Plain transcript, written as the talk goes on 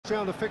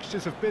round of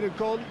fixtures have been and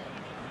gone.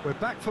 We're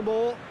back for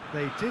more.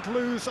 They did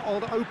lose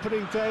on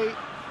opening day.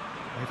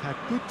 They've had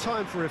good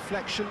time for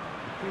reflection. The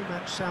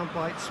pre-match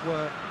soundbites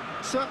were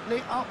certainly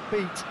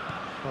upbeat,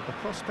 but the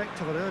prospect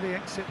of an early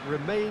exit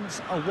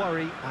remains a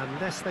worry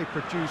unless they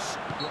produce.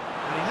 And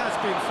he has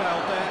been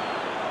fouled there.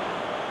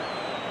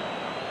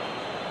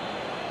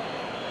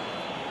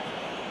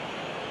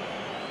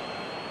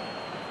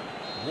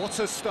 What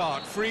a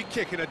start. Free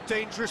kick in a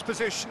dangerous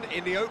position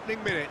in the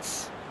opening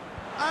minutes.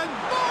 And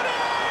body!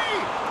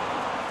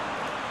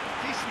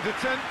 Decent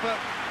attempt, but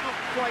not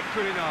quite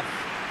good enough.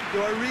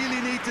 Do I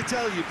really need to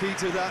tell you,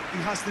 Peter, that he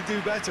has to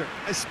do better,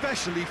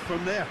 especially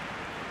from there?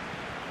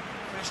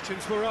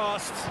 Questions were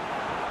asked,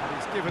 and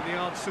he's given the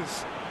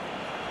answers.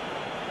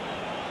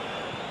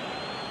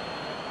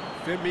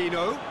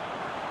 Firmino.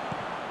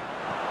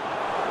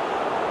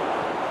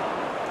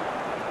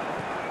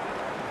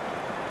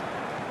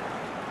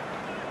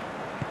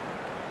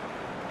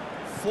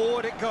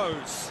 Forward it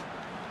goes.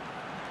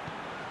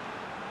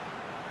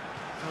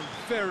 Done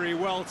very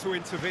well to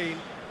intervene.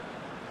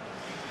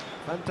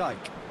 Van Dijk.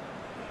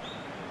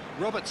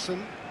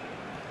 Robertson.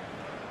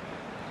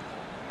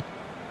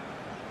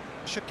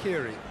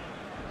 Shaqiri.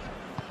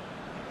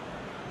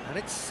 And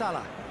it's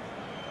Salah.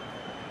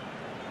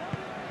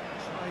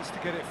 Tries to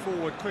get it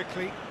forward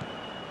quickly.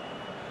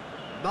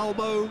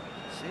 Malmo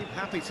seem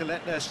happy to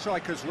let their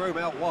strikers roam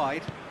out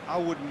wide. I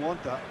wouldn't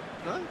want that.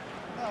 No?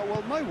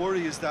 Well, my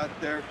worry is that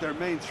their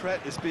main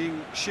threat is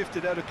being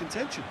shifted out of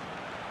contention.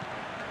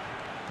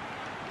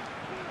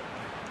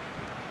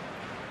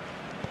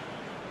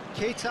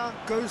 Keita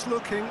goes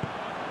looking.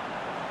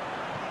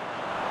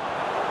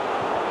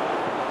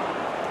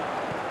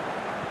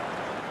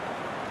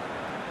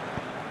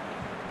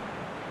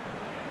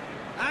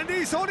 And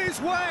he's on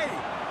his way!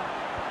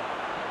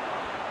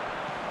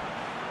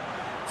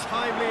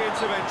 Timely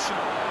intervention.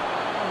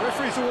 The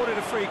referee's awarded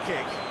a free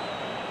kick.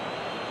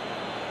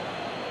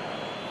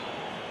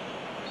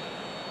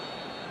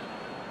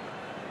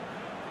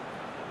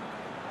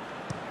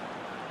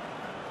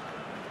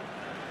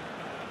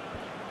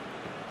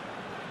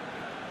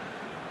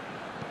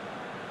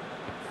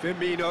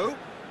 Firmino.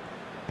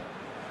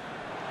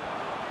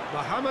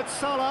 Mohamed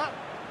Salah.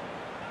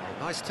 Oh,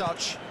 nice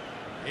touch.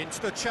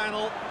 Into the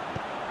channel.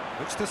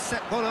 Looks to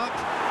set one up.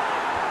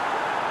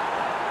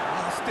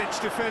 Last-ditch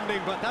defending,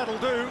 but that'll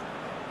do.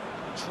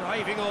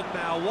 Driving on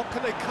now. What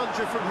can they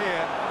conjure from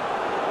here?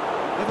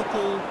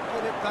 Liverpool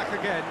get it back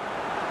again.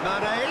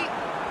 Mane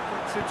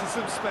gets into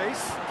some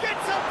space.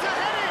 Gets up to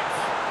head it!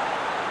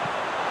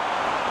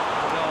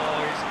 No,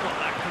 he's got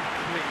that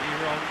completely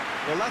wrong.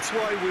 Well, that's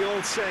why we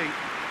all say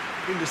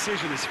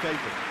indecision is fatal.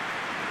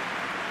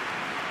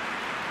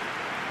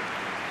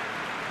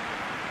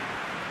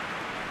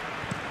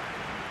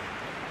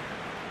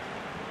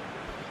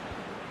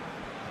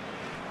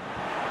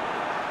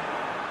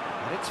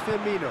 And it's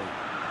Firmino.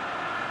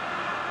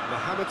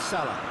 Mohamed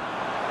Salah.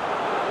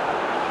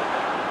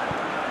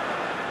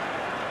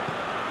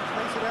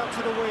 Plays it out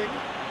to the wing.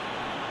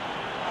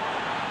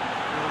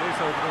 Well, it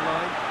is over the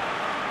line.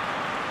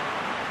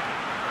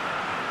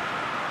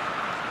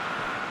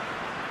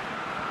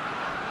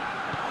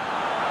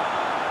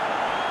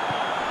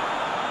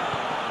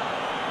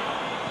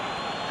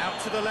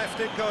 To the left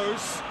it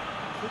goes.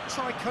 Could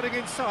try cutting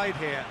inside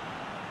here.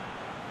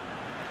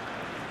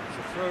 It's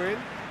a throw in.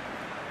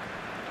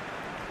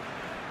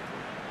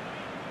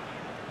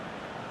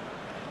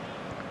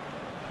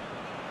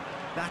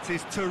 That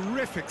is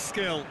terrific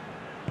skill.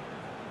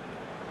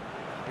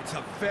 It's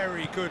a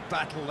very good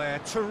battle there.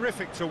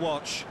 Terrific to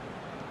watch.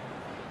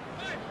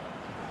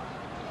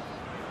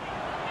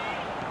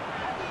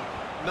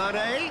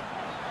 Mane.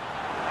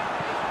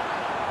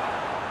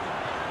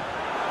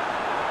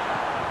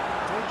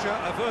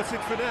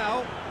 Averted for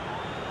now.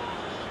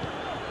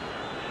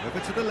 Over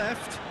to the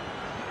left.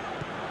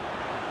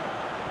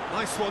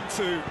 Nice one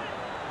too.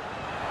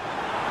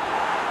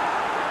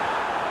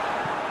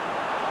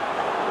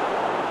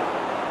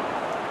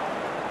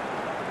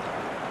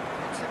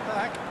 Gets it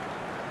back.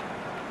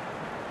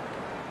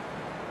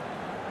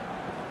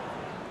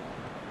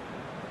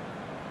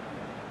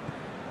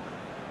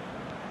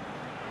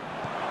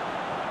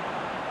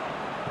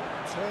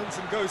 Turns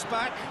and goes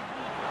back.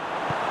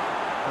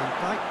 Van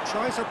Dijk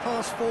tries a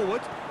pass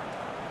forward.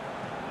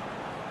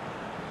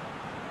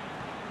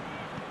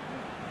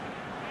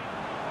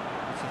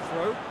 It's a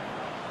throw.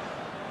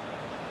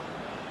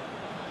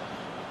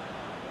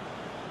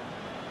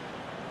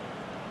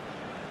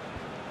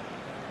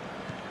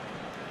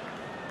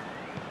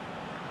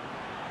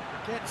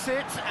 Gets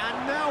it,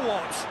 and now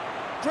what?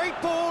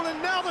 Great ball,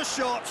 and now the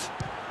shot.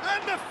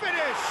 And the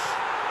finish!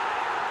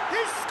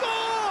 He's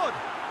scored!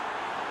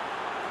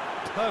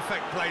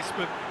 Perfect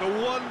placement, the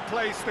one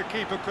place the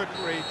keeper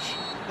couldn't reach.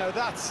 Now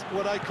that's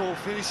what I call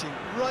finishing,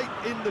 right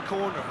in the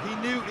corner. He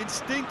knew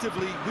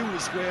instinctively who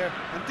was where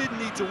and didn't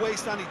need to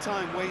waste any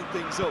time weighing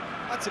things up.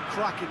 That's a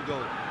cracking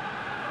goal.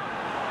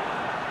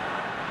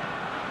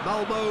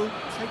 Malmo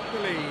take the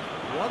lead,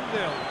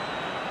 1-0.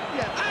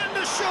 Yeah, and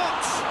the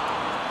shot!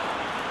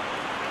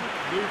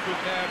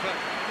 Movement there, but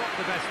not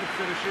the best of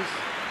finishes.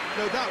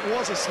 No, that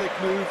was a slick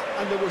move,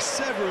 and there were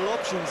several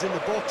options in the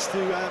box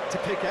to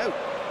pick out.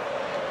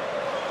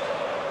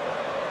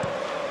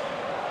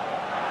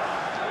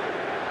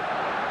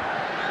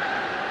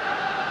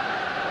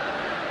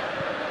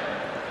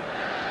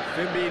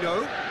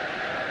 Firmino.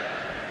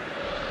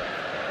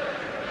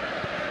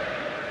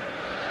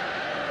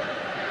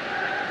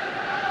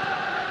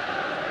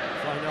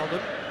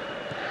 Wijnaldum.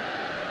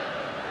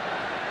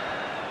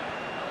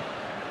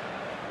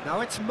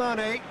 Now it's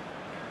Mane.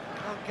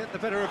 Can't get the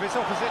better of his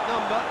opposite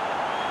number.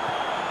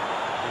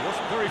 He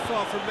wasn't very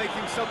far from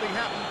making something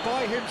happen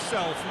by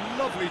himself.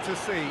 Lovely to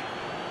see.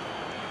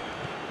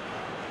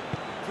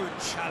 Good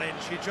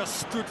challenge, he just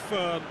stood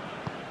firm.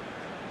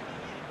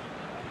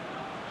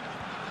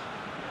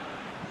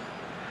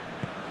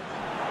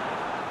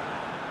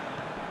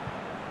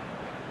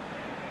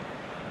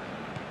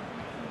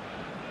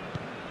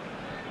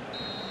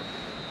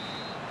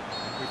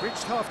 We've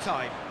reached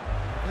half-time.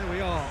 There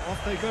we are,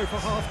 off they go for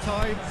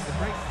half-time. The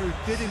breakthrough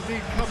did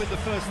indeed come in the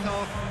first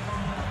half.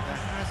 There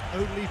has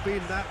only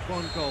been that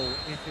one goal.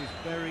 It is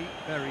very,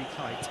 very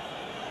tight.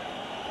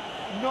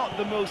 Not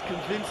the most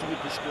convincing of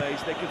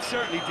displays. They could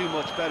certainly do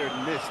much better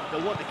than this.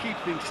 They'll want to keep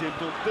things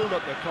simple, build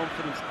up their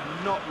confidence, and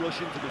not rush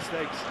into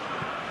mistakes.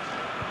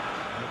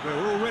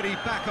 We're already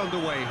back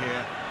underway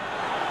here.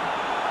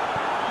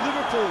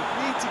 Liverpool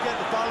need to get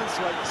the balance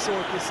right to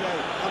sort this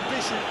out.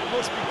 Ambition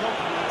must be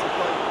complemented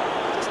by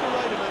just the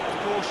right amount of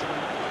caution.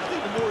 I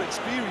think the more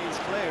experienced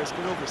players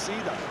can oversee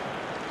that.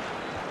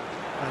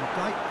 And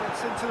Dijk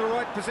gets into the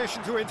right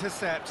position to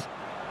intercept.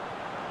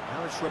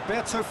 Now it's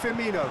Roberto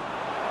Firmino.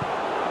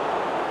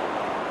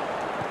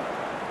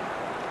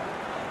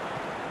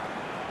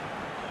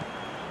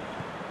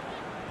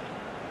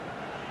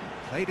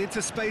 Played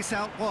into space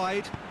out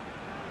wide.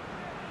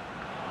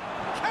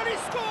 Can he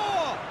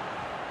score?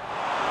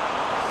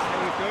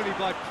 Saved only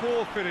by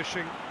poor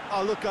finishing.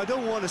 Oh, look, I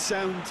don't want to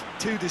sound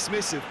too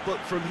dismissive, but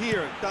from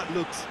here, that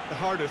looked the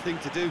harder thing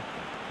to do.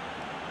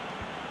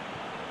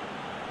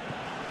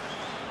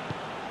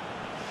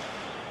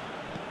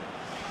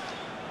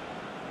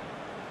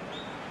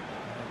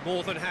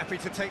 More than happy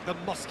to take the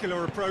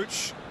muscular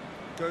approach.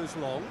 Goes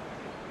long.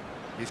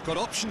 He's got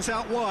options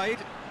out wide.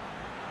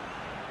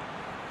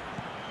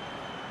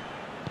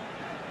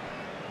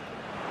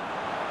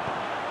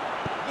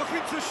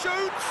 Looking to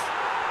shoot.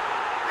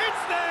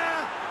 It's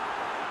there.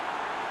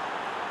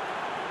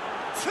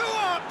 2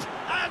 up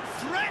and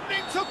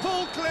threatening to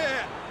pull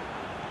clear.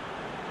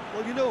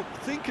 Well, you know,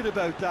 thinking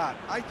about that,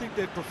 I think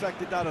they've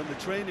perfected that on the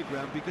training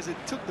ground because it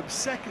took them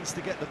seconds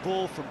to get the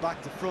ball from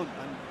back to front,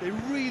 and they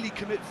really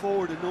commit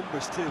forward in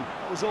numbers too.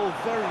 It was all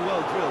very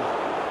well drilled.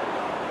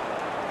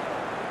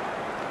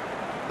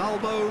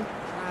 Malmo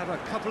had a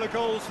couple of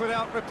goals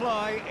without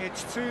reply.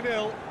 It's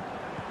 2-0.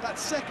 That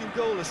second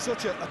goal has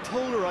such a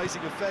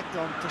polarising effect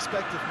on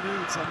prospective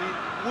moods. I mean,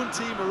 one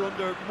team are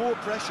under more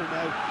pressure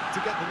now to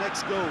get the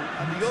next goal,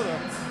 and the other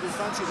will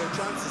fancy their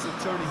chances of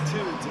turning 2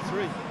 into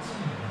 3.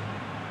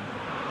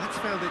 That's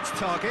found its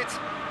target.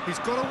 He's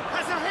got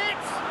has a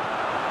hit!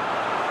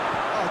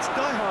 Oh, it's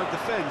die-hard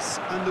defence,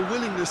 and the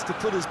willingness to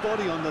put his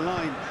body on the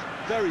line,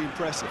 very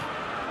impressive.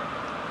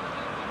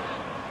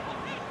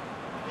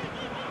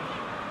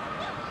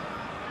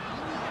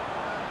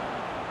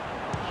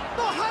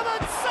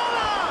 Mohamed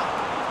Salah!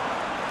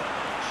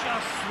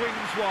 Just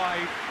swings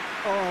wide.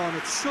 Oh, and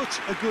it's such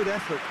a good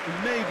effort,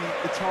 and maybe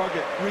the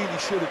target really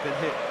should have been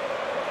hit.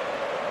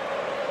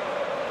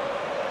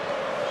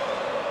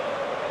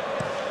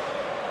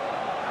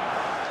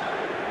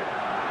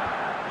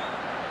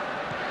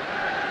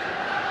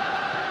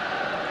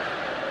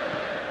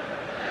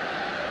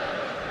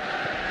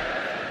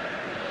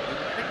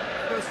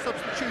 First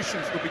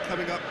substitutions will be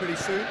coming up pretty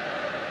soon.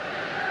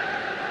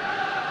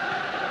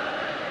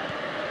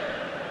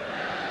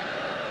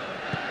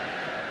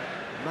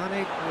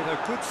 Mane with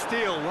a good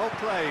steal, well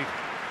played.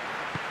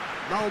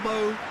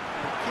 Malmo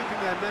keeping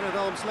their men at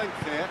arm's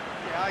length here.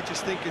 Yeah, I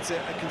just think it's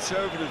a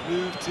conservative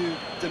move to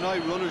deny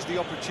runners the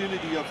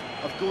opportunity of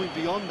going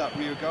beyond that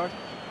rear guard.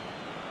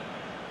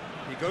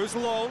 He goes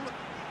long.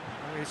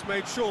 He's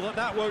made sure that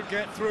that won't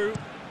get through.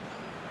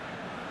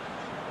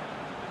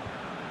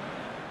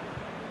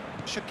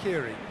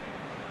 Shaqiri.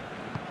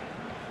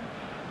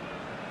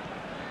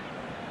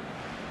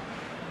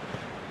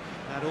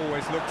 That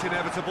always looked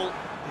inevitable.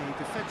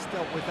 The defence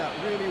dealt with that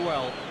really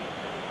well.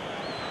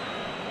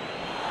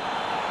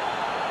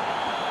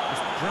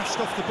 Just brushed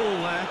off the ball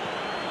there.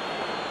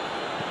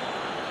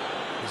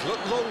 He's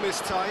looked long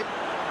this time.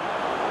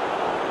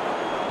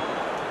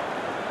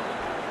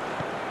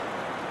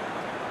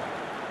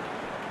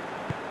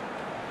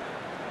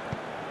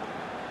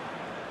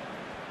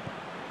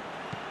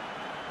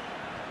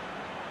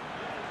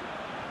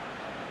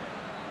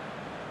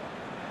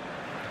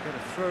 Get a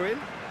throw in.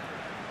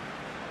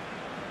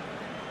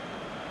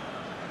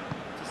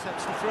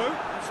 Intercepts the throw.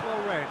 That's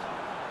well read.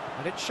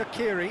 And it's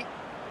Shaqiri.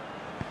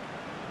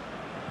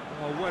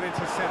 Oh, well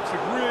intercepted.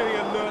 Really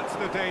alert to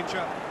the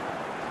danger.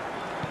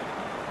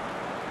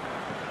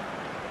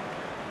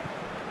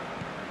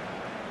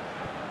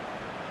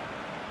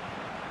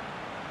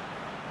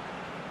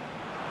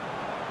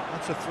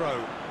 That's a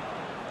throw.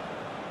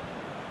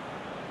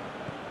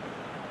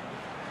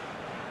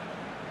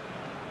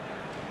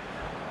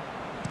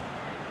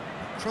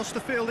 Across the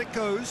field it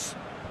goes,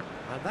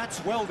 and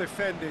that's well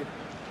defended.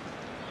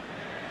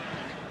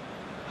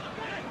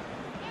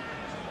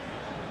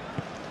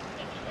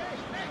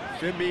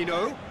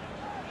 Firmino.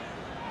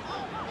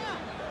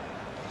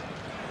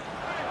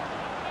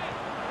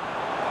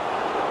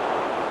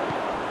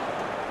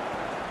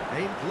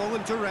 Aimed long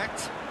and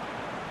direct.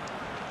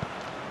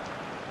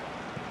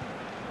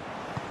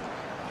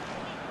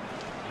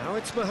 Now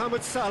it's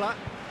Mohamed Salah.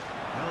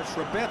 Now it's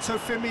Roberto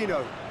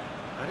Firmino.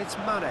 And it's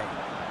Mane.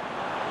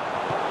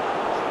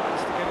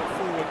 Tries to get it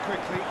forward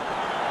quickly.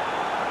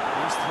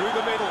 He's through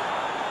the middle.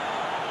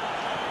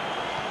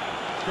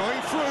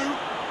 Going through.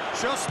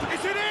 Just...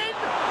 Is it in?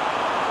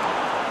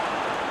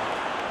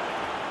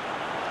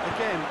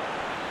 Again,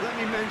 let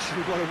me mention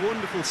what a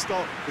wonderful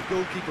stop the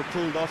goalkeeper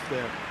pulled off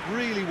there.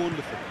 Really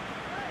wonderful.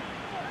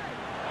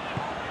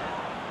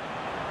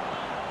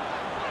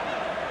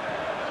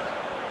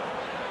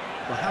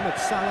 Mohamed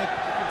Salah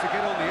looking to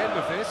get on the end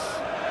of this.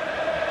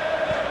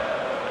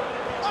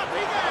 Up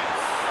he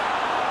gets!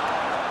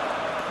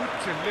 Good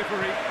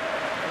delivery,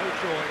 no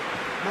joy.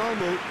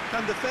 Malmo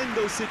can defend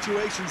those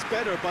situations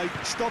better by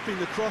stopping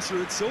the crosser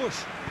at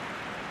source.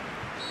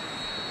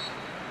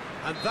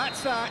 And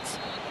that's that.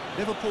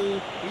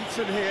 Liverpool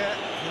beaten here.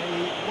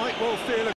 They might well feel